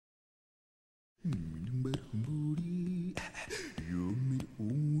The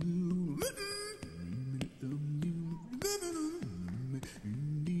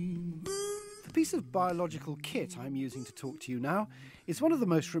piece of biological kit I'm using to talk to you now is one of the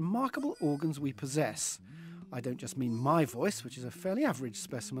most remarkable organs we possess. I don't just mean my voice, which is a fairly average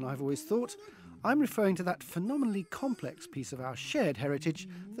specimen I've always thought. I'm referring to that phenomenally complex piece of our shared heritage,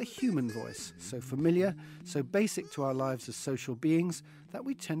 the human voice, so familiar, so basic to our lives as social beings, that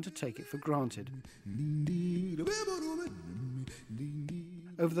we tend to take it for granted.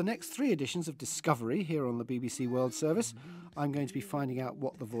 Over the next 3 editions of Discovery here on the BBC World Service, I'm going to be finding out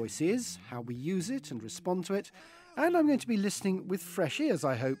what the voice is, how we use it and respond to it, and I'm going to be listening with fresh ears,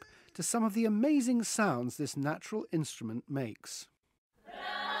 I hope, to some of the amazing sounds this natural instrument makes.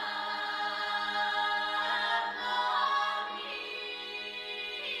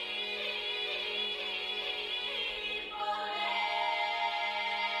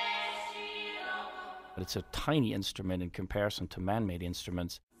 It's a tiny instrument in comparison to man-made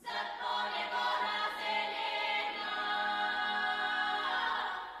instruments.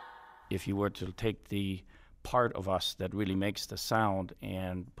 If you were to take the part of us that really makes the sound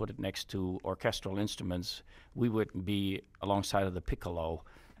and put it next to orchestral instruments, we would be alongside of the piccolo,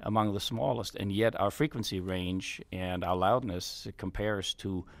 among the smallest, and yet our frequency range and our loudness compares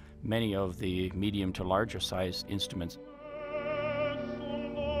to many of the medium to larger sized instruments.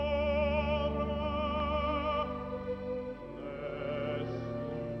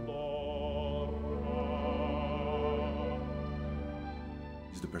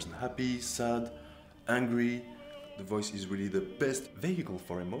 Is the person happy, sad, angry? The voice is really the best vehicle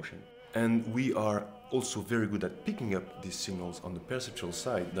for emotion. And we are also very good at picking up these signals on the perceptual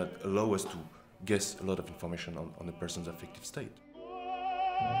side that allow us to guess a lot of information on a person's affective state.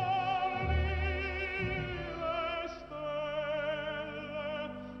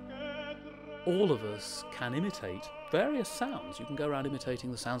 All of us can imitate various sounds. You can go around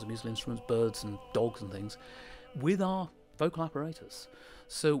imitating the sounds of musical instruments, birds and dogs and things, with our vocal apparatus.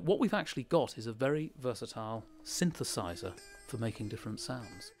 So what we've actually got is a very versatile synthesizer for making different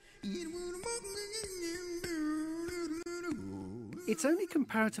sounds. It's only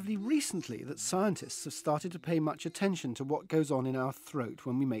comparatively recently that scientists have started to pay much attention to what goes on in our throat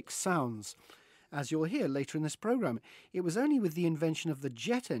when we make sounds. As you'll hear later in this programme, it was only with the invention of the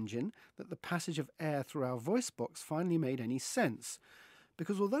jet engine that the passage of air through our voice box finally made any sense.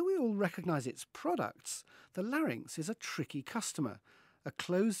 Because although we all recognise its products, the larynx is a tricky customer, a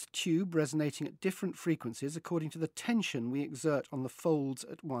closed tube resonating at different frequencies according to the tension we exert on the folds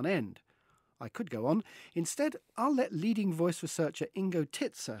at one end. I could go on. Instead, I'll let leading voice researcher Ingo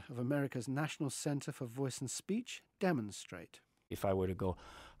Titze of America's National Centre for Voice and Speech demonstrate. If I were to go,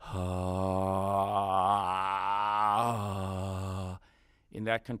 in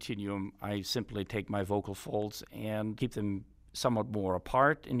that continuum, I simply take my vocal folds and keep them somewhat more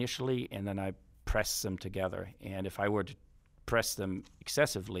apart initially, and then I press them together. And if I were to press them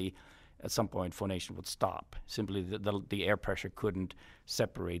excessively, at some point phonation would stop. Simply the air pressure couldn't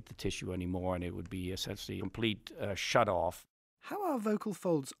separate the tissue anymore, and it would be essentially a complete shut-off. How our vocal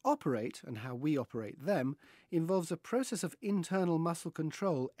folds operate and how we operate them involves a process of internal muscle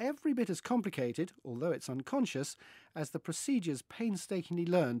control every bit as complicated, although it's unconscious, as the procedures painstakingly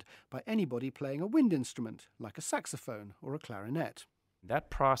learned by anybody playing a wind instrument, like a saxophone or a clarinet.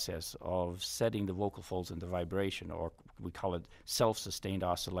 That process of setting the vocal folds into vibration, or we call it self-sustained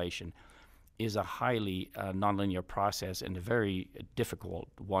oscillation, is a highly nonlinear process and a very difficult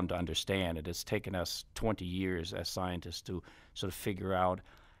one to understand. It has taken us 20 years as scientists to sort of figure out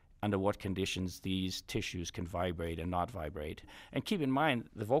under what conditions these tissues can vibrate and not vibrate. And keep in mind,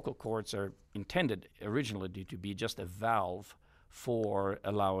 the vocal cords are intended originally to be just a valve for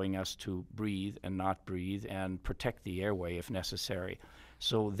allowing us to breathe and not breathe and protect the airway if necessary.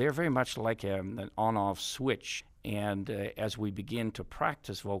 So they're very much like an on-off switch. And as we begin to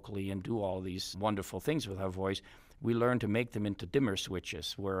practice vocally and do all these wonderful things with our voice, we learn to make them into dimmer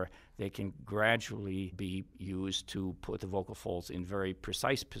switches where they can gradually be used to put the vocal folds in very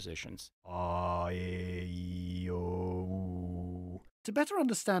precise positions. To better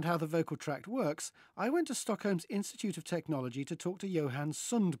understand how the vocal tract works, I went to Stockholm's Institute of Technology to talk to Johan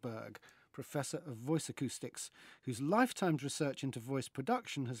Sundberg, Professor of Voice Acoustics, whose lifetime research into voice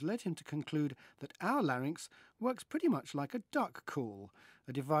production has led him to conclude that our larynx works pretty much like a duck call,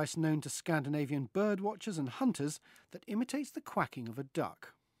 a device known to Scandinavian bird watchers and hunters that imitates the quacking of a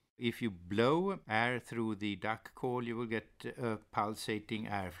duck. If you blow air through the duck call, you will get a pulsating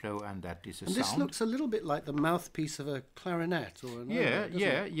airflow, and that is a sound. And this looks a little bit like the mouthpiece of a clarinet or an yeah,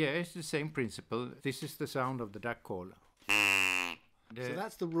 it's the same principle. This is the sound of the duck call. So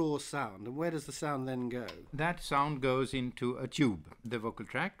that's the raw sound, and where does the sound then go? That sound goes into a tube, the vocal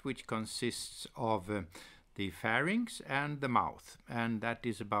tract, which consists of the pharynx and the mouth, and that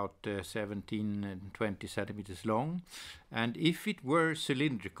is about 17 and 20 centimeters long. And if it were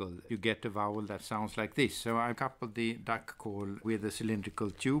cylindrical, you get a vowel that sounds like this. So I coupled the duck call with a cylindrical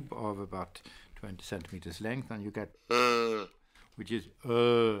tube of about 20 centimeters length, and you get which is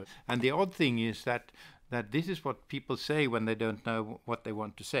and the odd thing is that this is what people say when they don't know what they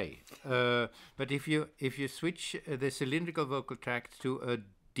want to say. But if you switch the cylindrical vocal tract to a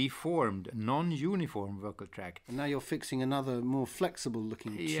deformed, non-uniform vocal tract. And now you're fixing another more flexible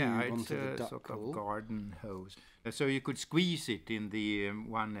looking tube onto the duck sort call. of garden hose. So you could squeeze it in the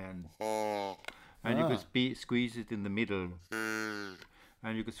one end. And you could squeeze it in the middle.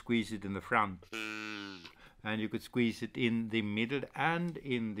 And you could squeeze it in the front. And you could squeeze it in the middle and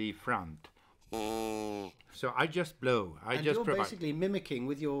in the front. So I just blow. You're basically mimicking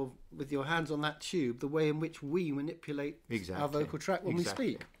with your hands on that tube the way in which we manipulate our vocal tract when we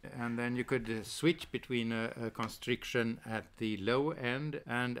speak. And then you could switch between a constriction at the low end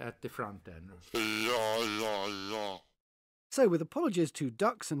and at the front end. So, with apologies to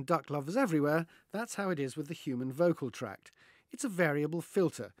ducks and duck lovers everywhere, that's how it is with the human vocal tract. It's a variable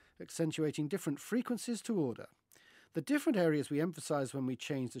filter, accentuating different frequencies to order. The different areas we emphasise when we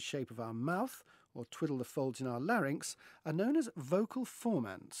change the shape of our mouth or twiddle the folds in our larynx are known as vocal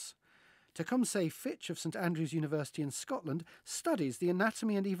formants. Tecumseh Fitch of St Andrews University in Scotland studies the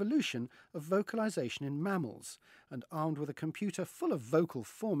anatomy and evolution of vocalisation in mammals, and armed with a computer full of vocal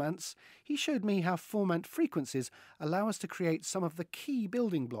formants, he showed me how formant frequencies allow us to create some of the key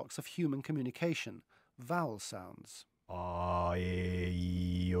building blocks of human communication, vowel sounds.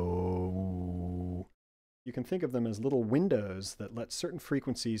 You can think of them as little windows that let certain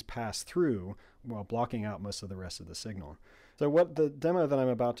frequencies pass through while blocking out most of the rest of the signal. So what the demo that I'm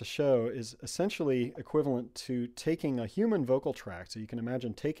about to show is essentially equivalent to taking a human vocal tract. So you can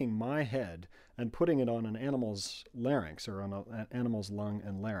imagine taking my head and putting it on an animal's larynx, or on an animal's lung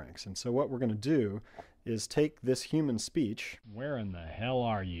and larynx. And so what we're going to do is take this human speech. Where in the hell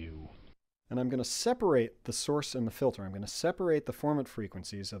are you? And I'm going to separate the source and the filter. I'm going to separate the formant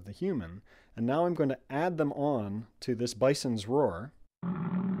frequencies of the human, and now I'm going to add them on to this bison's roar.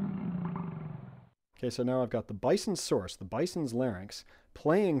 Okay, so now I've got the bison's source, the bison's larynx,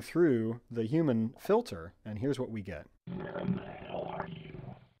 playing through the human filter, and here's what we get. Where in the hell are you?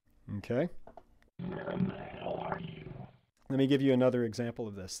 Okay. Where in the hell are you? Let me give you another example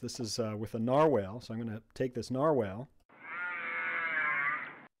of this. This is with a narwhal, so I'm going to take this narwhal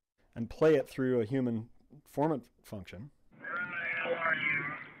and play it through a human formant function. Where in the hell are you?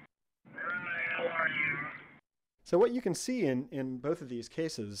 Where in the hell are you? So what you can see in both of these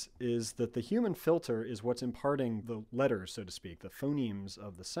cases is that the human filter is what's imparting the letters, so to speak, the phonemes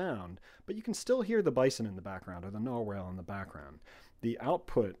of the sound, but you can still hear the bison in the background or the narwhal in the background. The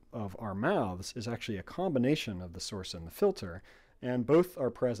output of our mouths is actually a combination of the source and the filter, and both are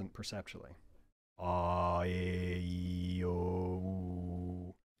present perceptually.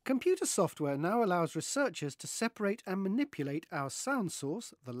 Computer software now allows researchers to separate and manipulate our sound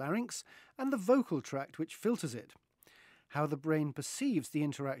source, the larynx, and the vocal tract which filters it. How the brain perceives the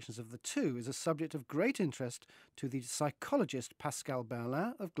interactions of the two is a subject of great interest to the psychologist Pascal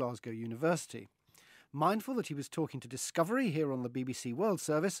Berlin of Glasgow University. Mindful that he was talking to Discovery here on the BBC World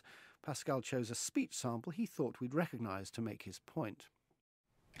Service, Pascal chose a speech sample he thought we'd recognise to make his point.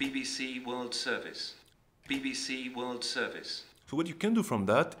 BBC World Service. BBC World Service. So what you can do from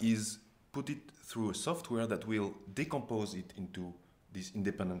that is put it through a software that will decompose it into these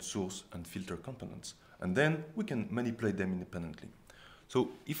independent source and filter components. And then we can manipulate them independently. So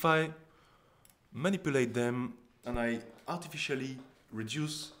if I manipulate them and I artificially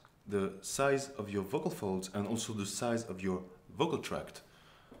reduce the size of your vocal folds and also the size of your vocal tract,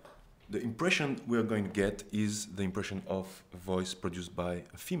 the impression we are going to get is the impression of a voice produced by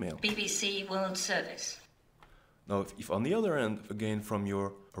a female. BBC World Service. Now, if on the other end, again from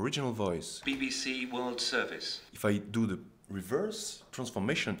your original voice, BBC World Service. if I do the reverse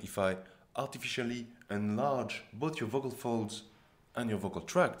transformation, if I artificially enlarge both your vocal folds and your vocal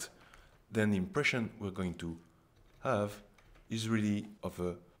tract, then the impression we're going to have is really of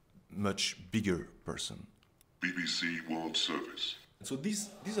a much bigger person. BBC World Service. So these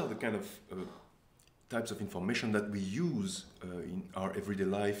are the kind of types of information that we use in our everyday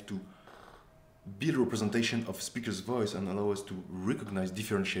life to build a representation of speaker's voice and allow us to recognize,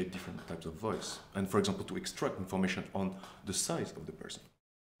 differentiate different types of voice. And for example, to extract information on the size of the person.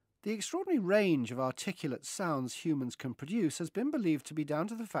 The extraordinary range of articulate sounds humans can produce has been believed to be down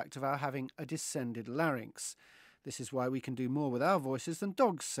to the fact of our having a descended larynx. This is why we can do more with our voices than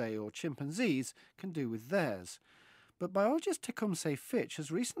dogs, say, or chimpanzees can do with theirs. But biologist Tecumseh Fitch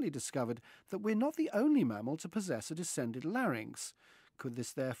has recently discovered that we're not the only mammal to possess a descended larynx. Could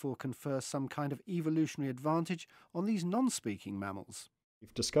this therefore confer some kind of evolutionary advantage on these non-speaking mammals?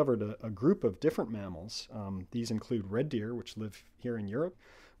 We've discovered a group of different mammals. These include red deer, which live here in Europe,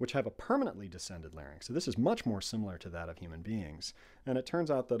 which have a permanently descended larynx. So this is much more similar to that of human beings. And it turns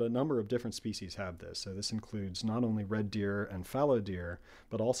out that a number of different species have this. So this includes not only red deer and fallow deer,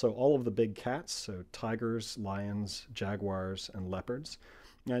 but also all of the big cats, so tigers, lions, jaguars, and leopards,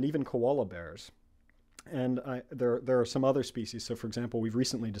 and even koala bears. And there are some other species. So, for example, we've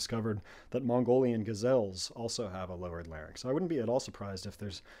recently discovered that Mongolian gazelles also have a lowered larynx. So I wouldn't be at all surprised if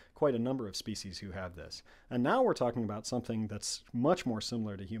there's quite a number of species who have this. And now we're talking about something that's much more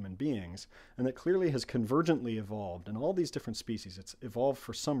similar to human beings and that clearly has convergently evolved. In all these different species, it's evolved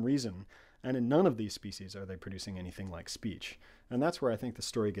for some reason. And in none of these species are they producing anything like speech. And that's where I think the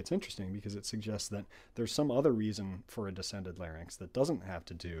story gets interesting, because it suggests that there's some other reason for a descended larynx that doesn't have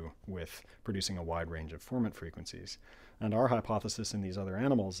to do with producing a wide range of formant frequencies. And our hypothesis in these other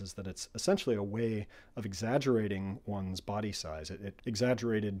animals is that it's essentially a way of exaggerating one's body size, an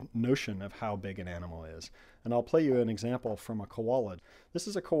exaggerated notion of how big an animal is. And I'll play you an example from a koala. This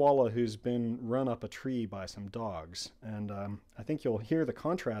is a koala who's been run up a tree by some dogs. And I think you'll hear the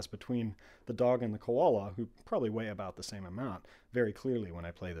contrast between the dog and the koala, who probably weigh about the same amount, very clearly when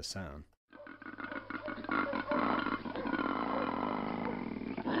I play this sound.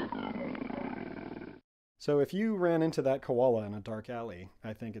 So if you ran into that koala in a dark alley,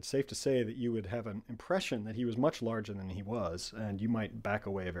 I think it's safe to say that you would have an impression that he was much larger than he was, and you might back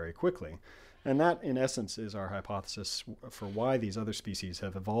away very quickly. And that, in essence, is our hypothesis for why these other species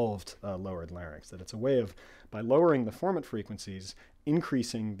have evolved lowered larynx, that it's a way of, by lowering the formant frequencies,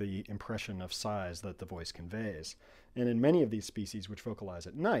 increasing the impression of size that the voice conveys. And in many of these species which vocalize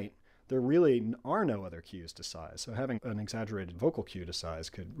at night, there really are no other cues to size. So having an exaggerated vocal cue to size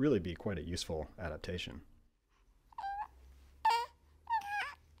could really be quite a useful adaptation.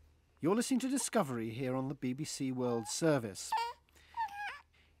 You're listening to Discovery here on the BBC World Service.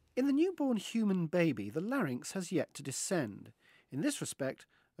 In the newborn human baby, the larynx has yet to descend. In this respect,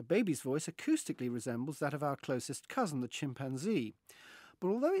 a baby's voice acoustically resembles that of our closest cousin, the chimpanzee. But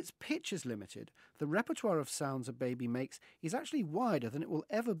although its pitch is limited, the repertoire of sounds a baby makes is actually wider than it will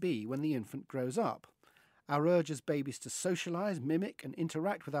ever be when the infant grows up. Our urge as babies to socialise, mimic and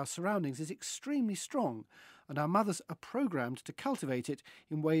interact with our surroundings is extremely strong, and our mothers are programmed to cultivate it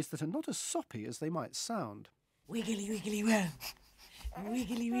in ways that are not as soppy as they might sound. Wiggly, wiggly, worm.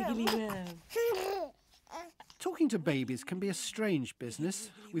 Wiggly, wiggly, worm. Talking to babies can be a strange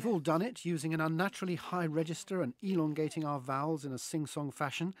business. We've all done it, using an unnaturally high register and elongating our vowels in a sing-song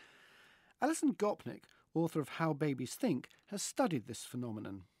fashion. Alison Gopnik, author of How Babies Think, has studied this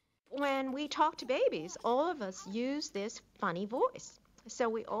phenomenon. When we talk to babies, all of us use this funny voice. So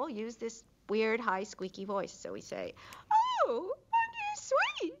we all use this weird, high, squeaky voice. So we say, "Oh, aren't you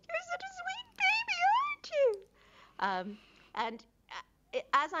sweet? You're such a sweet baby, aren't you?"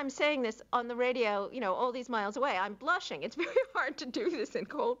 As I'm saying this on the radio, all these miles away, I'm blushing. It's very hard to do this in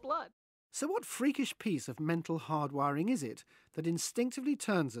cold blood. So what freakish piece of mental hardwiring is it that instinctively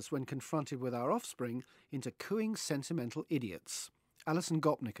turns us, when confronted with our offspring, into cooing sentimental idiots? Alison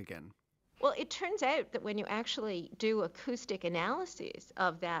Gopnik again. Well, it turns out that when you actually do acoustic analyses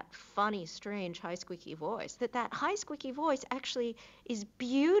of that funny, strange, high, squeaky voice, that high, squeaky voice actually is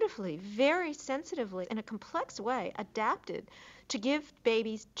beautifully, very sensitively, in a complex way, adapted to give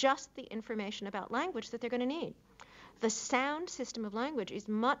babies just the information about language that they're going to need. The sound system of language is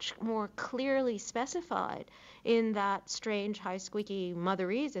much more clearly specified in that strange, high, squeaky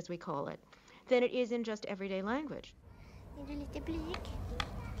motherese, as we call it, than it is in just everyday language. Är du lite blyg?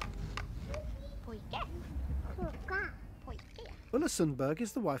 Pojke. Pojke. Ulla Sundberg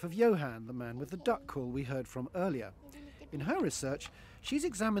is the wife of Johan, the man with the duck call we heard from earlier. In her research, she's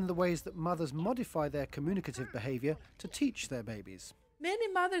examined the ways that mothers modify their communicative behaviour to teach their babies. Many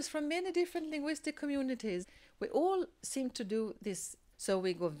mothers from many different linguistic communities, we all seem to do this. So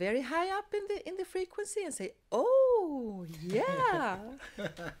we go very high up in the frequency and say, "Oh, yeah."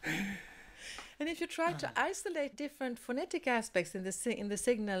 And if you try to isolate different phonetic aspects in the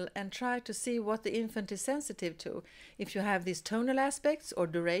signal and try to see what the infant is sensitive to, if you have these tonal aspects or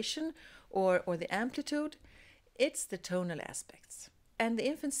duration or the amplitude, it's the tonal aspects. And the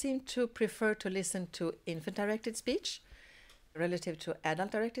infants seem to prefer to listen to infant-directed speech relative to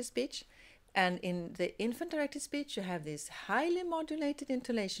adult-directed speech, And in the infant-directed speech, you have these highly modulated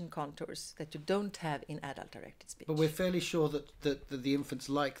intonation contours that you don't have in adult-directed speech. But we're fairly sure that the infants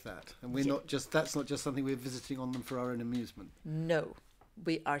like that, and we're not just, that's not just something we're visiting on them for our own amusement. No,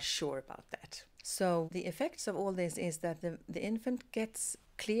 we are sure about that. So the effects of all this is that the infant gets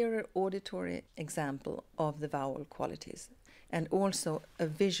clearer auditory example of the vowel qualities, and also a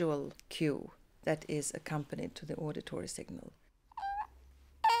visual cue that is accompanied to the auditory signal.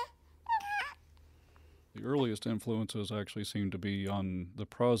 The earliest influences actually seem to be on the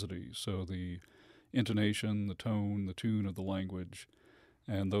prosody, so the intonation, the tone, the tune of the language,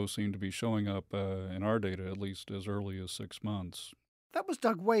 and those seem to be showing up in our data at least as early as 6 months. That was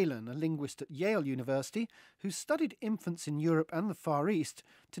Doug Whalen, a linguist at Yale University, who studied infants in Europe and the Far East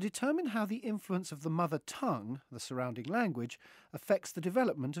to determine how the influence of the mother tongue, the surrounding language, affects the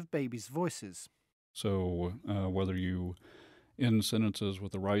development of babies' voices. So whether you end sentences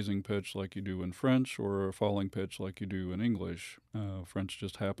with a rising pitch like you do in French or a falling pitch like you do in English. French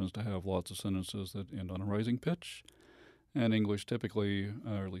just happens to have lots of sentences that end on a rising pitch, and English typically,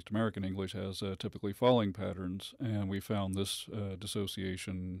 or at least American English, has typically falling patterns, and we found this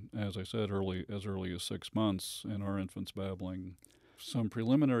dissociation, as I said, as early as 6 months in our infants babbling. Some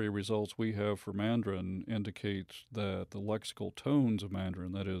preliminary results we have for Mandarin indicate that the lexical tones of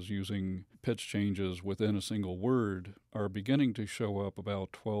Mandarin, that is, using pitch changes within a single word, are beginning to show up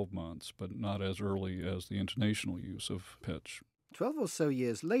about 12 months, but not as early as the intonational use of pitch. 12 or so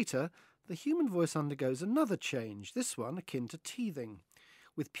years later, the human voice undergoes another change, this one akin to teething.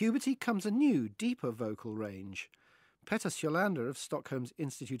 With puberty comes a new, deeper vocal range. Petter Sjolander of Stockholm's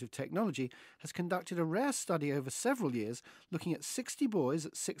Institute of Technology has conducted a rare study over several years looking at 60 boys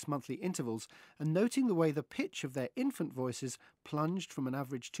at 6-monthly intervals and noting the way the pitch of their infant voices plunged from an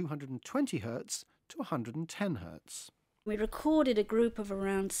average 220 Hz to 110 Hz. We recorded a group of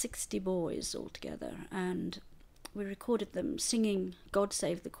around 60 boys altogether, and we recorded them singing God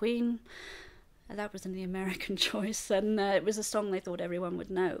Save the Queen. That was in the American choice, and it was a song they thought everyone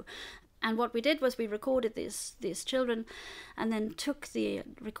would know. And what we did was we recorded these children and then took the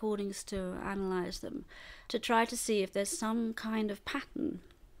recordings to analyse them to try to see if there's some kind of pattern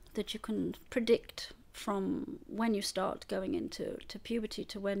that you can predict from when you start going into puberty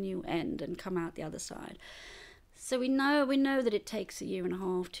to when you end and come out the other side. So we know that it takes 1.5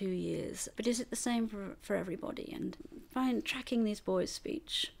 years, 2 years, but is it the same for everybody? And tracking these boys'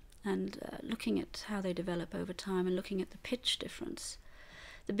 speech and looking at how they develop over time and looking at the pitch difference.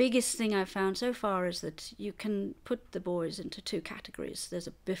 The biggest thing I've found so far is that you can put the boys into 2 categories. There's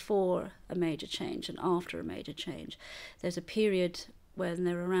a before a major change and after a major change. There's a period when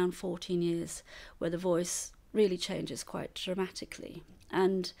they're around 14 years where the voice really changes quite dramatically.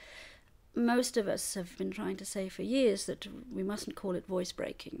 And most of us have been trying to say for years that we mustn't call it voice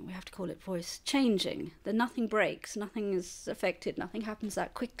breaking. We have to call it voice changing. That nothing breaks, nothing is affected, nothing happens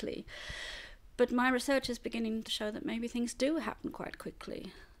that quickly. But my research is beginning to show that maybe things do happen quite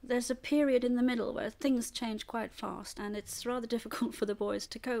quickly. There's a period in the middle where things change quite fast, and it's rather difficult for the boys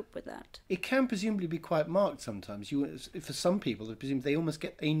to cope with that. It can presumably be quite marked sometimes. For some people, they almost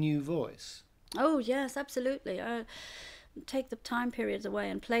get a new voice. Oh, yes, absolutely. Take the time periods away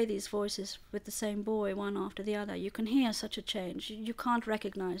and play these voices with the same boy, one after the other. You can hear such a change. You can't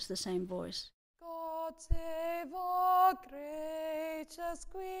recognise the same voice. God save our gracious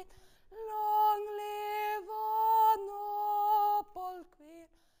Queen. Long live our noble Queen.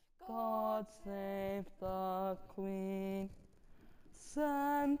 God save the Queen.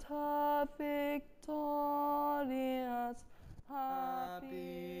 Santa victorious,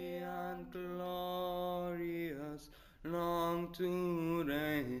 happy and glorious, long to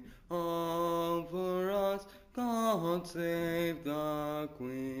reign over us. God save the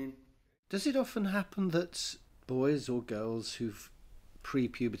Queen. Does it often happen that boys or girls who've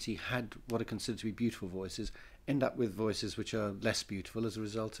pre-puberty had what are considered to be beautiful voices end up with voices which are less beautiful as a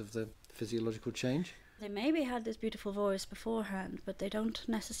result of the physiological change? They maybe had this beautiful voice beforehand, but they don't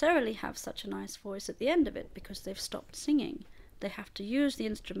necessarily have such a nice voice at the end of it because they've stopped singing. They have to use the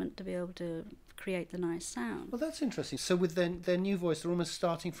instrument to be able to create the nice sound. Well, that's interesting. So with their new voice, they're almost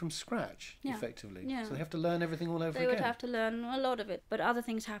starting from scratch, effectively. Yeah. So they have to learn everything all over again. They would have to learn a lot of it, but other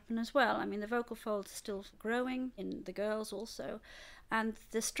things happen as well. I mean, the vocal folds are still growing in the girls also, and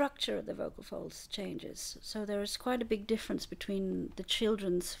the structure of the vocal folds changes. So there is quite a big difference between the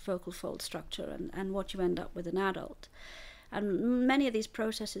children's vocal fold structure and what you end up with an adult. And many of these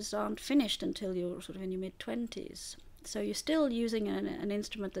processes aren't finished until you're sort of in your mid-20s. So you're still using an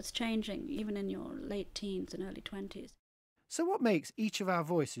instrument that's changing, even in your late teens and early 20s. So what makes each of our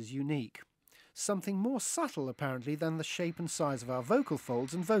voices unique? Something more subtle, apparently, than the shape and size of our vocal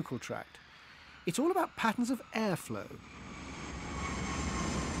folds and vocal tract. It's all about patterns of airflow.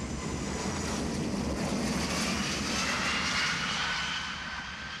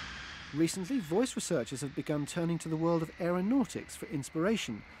 Recently, voice researchers have begun turning to the world of aeronautics for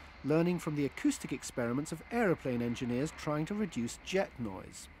inspiration, learning from the acoustic experiments of aeroplane engineers trying to reduce jet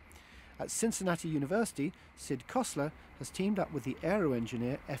noise. At Cincinnati University, Sid Kosler has teamed up with the aero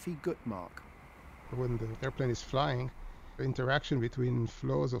engineer Effie Gutmark. When the airplane is flying, the interaction between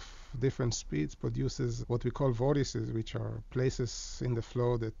flows of different speeds produces what we call vortices, which are places in the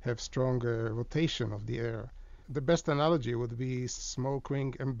flow that have strong rotation of the air. The best analogy would be smoke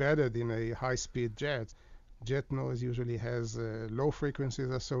ring embedded in a high-speed jet. Jet noise usually has low frequencies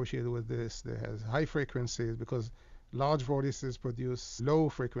associated with this. There has high frequencies because large vortices produce low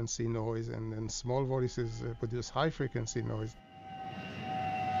frequency noise and small vortices produce high frequency noise.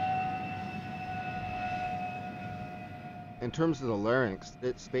 In terms of the larynx,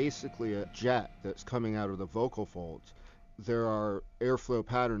 it's basically a jet that's coming out of the vocal folds. There are airflow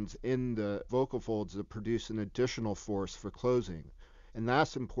patterns in the vocal folds that produce an additional force for closing. And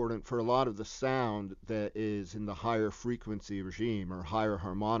that's important for a lot of the sound that is in the higher frequency regime, or higher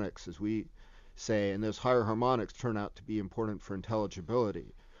harmonics, as we say. And those higher harmonics turn out to be important for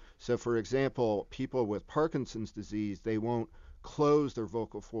intelligibility. So, for example, people with Parkinson's disease, they won't close their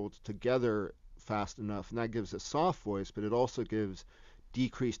vocal folds together fast enough, and that gives a soft voice, but it also gives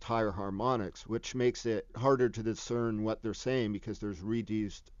decreased higher harmonics, which makes it harder to discern what they're saying because there's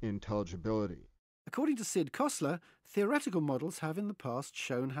reduced intelligibility. According to Sid Kosler, theoretical models have in the past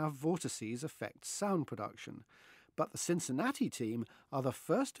shown how vortices affect sound production, but the Cincinnati team are the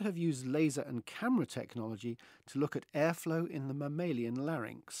first to have used laser and camera technology to look at airflow in the mammalian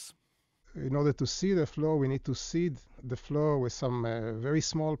larynx. In order to see the flow, we need to seed the flow with some very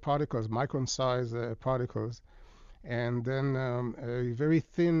small particles, micron-sized particles. And then a very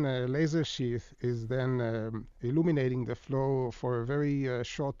thin laser sheath is then illuminating the flow for a very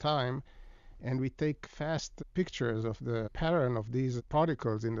short time. And we take fast pictures of the pattern of these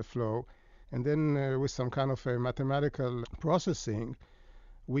particles in the flow. And then with some kind of a mathematical processing,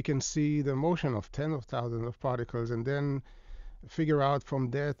 we can see the motion of tens of thousands of particles and then figure out from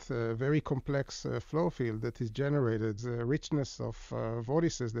that very complex flow field that is generated, the richness of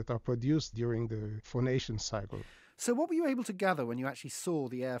vortices that are produced during the phonation cycle. So what were you able to gather when you actually saw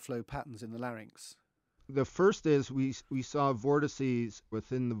the airflow patterns in the larynx? The first is we saw vortices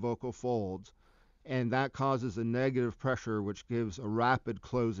within the vocal folds, and that causes a negative pressure which gives a rapid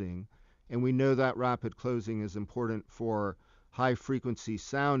closing. And we know that rapid closing is important for high frequency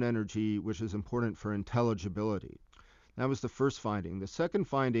sound energy, which is important for intelligibility. That was the first finding. The second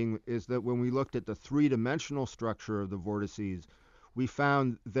finding is that when we looked at the three-dimensional structure of the vortices, we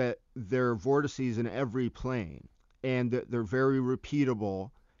found that there are vortices in every plane, and that they're very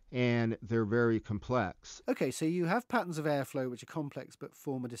repeatable, and they're very complex. Okay, so you have patterns of airflow which are complex but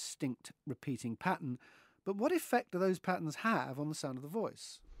form a distinct repeating pattern, but what effect do those patterns have on the sound of the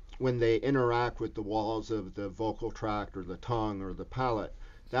voice? When they interact with the walls of the vocal tract or the tongue or the palate,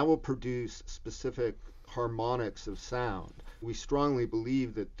 that will produce specific harmonics of sound. We strongly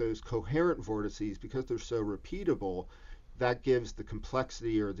believe that those coherent vortices, because they're so repeatable, that gives the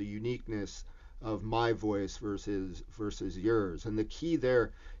complexity or the uniqueness of my voice versus yours. And the key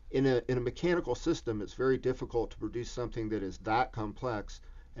there, in a mechanical system, it's very difficult to produce something that is that complex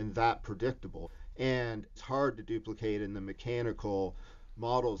and that predictable. And it's hard to duplicate in the mechanical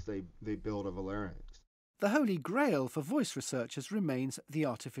models they build of a larynx. The holy grail for voice researchers remains the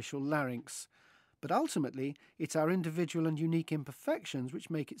artificial larynx. But ultimately, it's our individual and unique imperfections which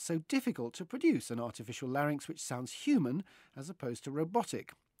make it so difficult to produce an artificial larynx which sounds human as opposed to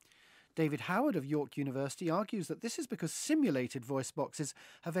robotic. David Howard of York University argues that this is because simulated voice boxes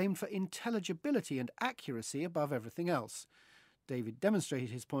have aimed for intelligibility and accuracy above everything else. David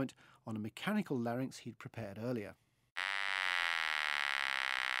demonstrated his point on a mechanical larynx he'd prepared earlier.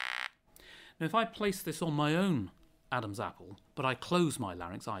 Now, if I place this on my own Adam's apple, but I close my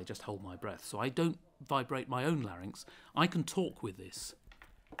larynx, I just hold my breath, so I don't vibrate my own larynx, I can talk with this.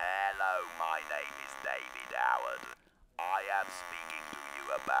 Hello, my name is David Howard. I am speaking to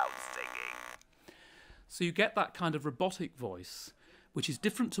you about singing. So you get that kind of robotic voice, which is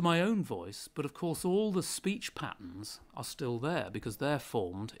different to my own voice, but of course all the speech patterns are still there because they're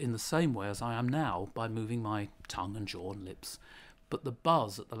formed in the same way as I am now by moving my tongue and jaw and lips. But the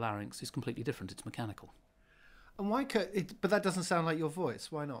buzz at the larynx is completely different, it's mechanical. And why but that doesn't sound like your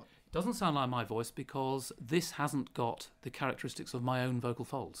voice. Why not? It doesn't sound like my voice because this hasn't got the characteristics of my own vocal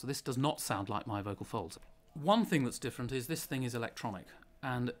folds. So this does not sound like my vocal folds. One thing that's different is this thing is electronic.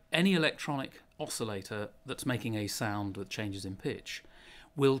 And any electronic oscillator that's making a sound that changes in pitch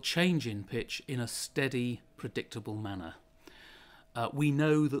will change in pitch in a steady, predictable manner. We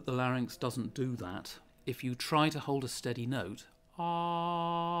know that the larynx doesn't do that. If you try to hold a steady note,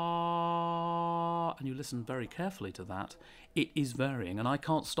 ah, and you listen very carefully to that, it is varying, and I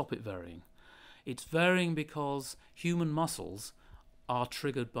can't stop it varying. It's varying because human muscles are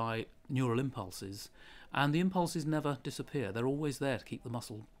triggered by neural impulses, and the impulses never disappear. They're always there to keep the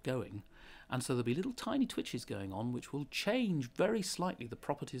muscle going. And so there'll be little tiny twitches going on which will change very slightly the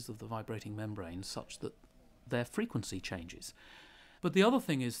properties of the vibrating membrane such that their frequency changes. But the other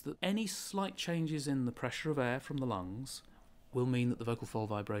thing is that any slight changes in the pressure of air from the lungs will mean that the vocal fold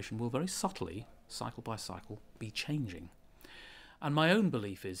vibration will very subtly, cycle by cycle, be changing. And my own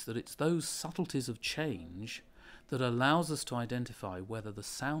belief is that it's those subtleties of change that allows us to identify whether the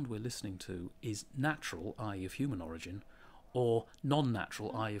sound we're listening to is natural, i.e. of human origin, or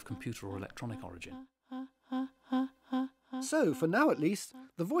non-natural, i.e. of computer or electronic origin. So, for now at least,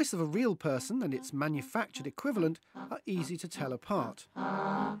 the voice of a real person and its manufactured equivalent are easy to tell apart.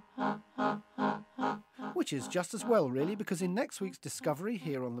 Which is just as well, really, because in next week's Discovery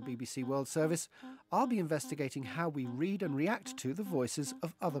here on the BBC World Service, I'll be investigating how we read and react to the voices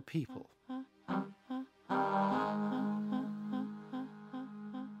of other people.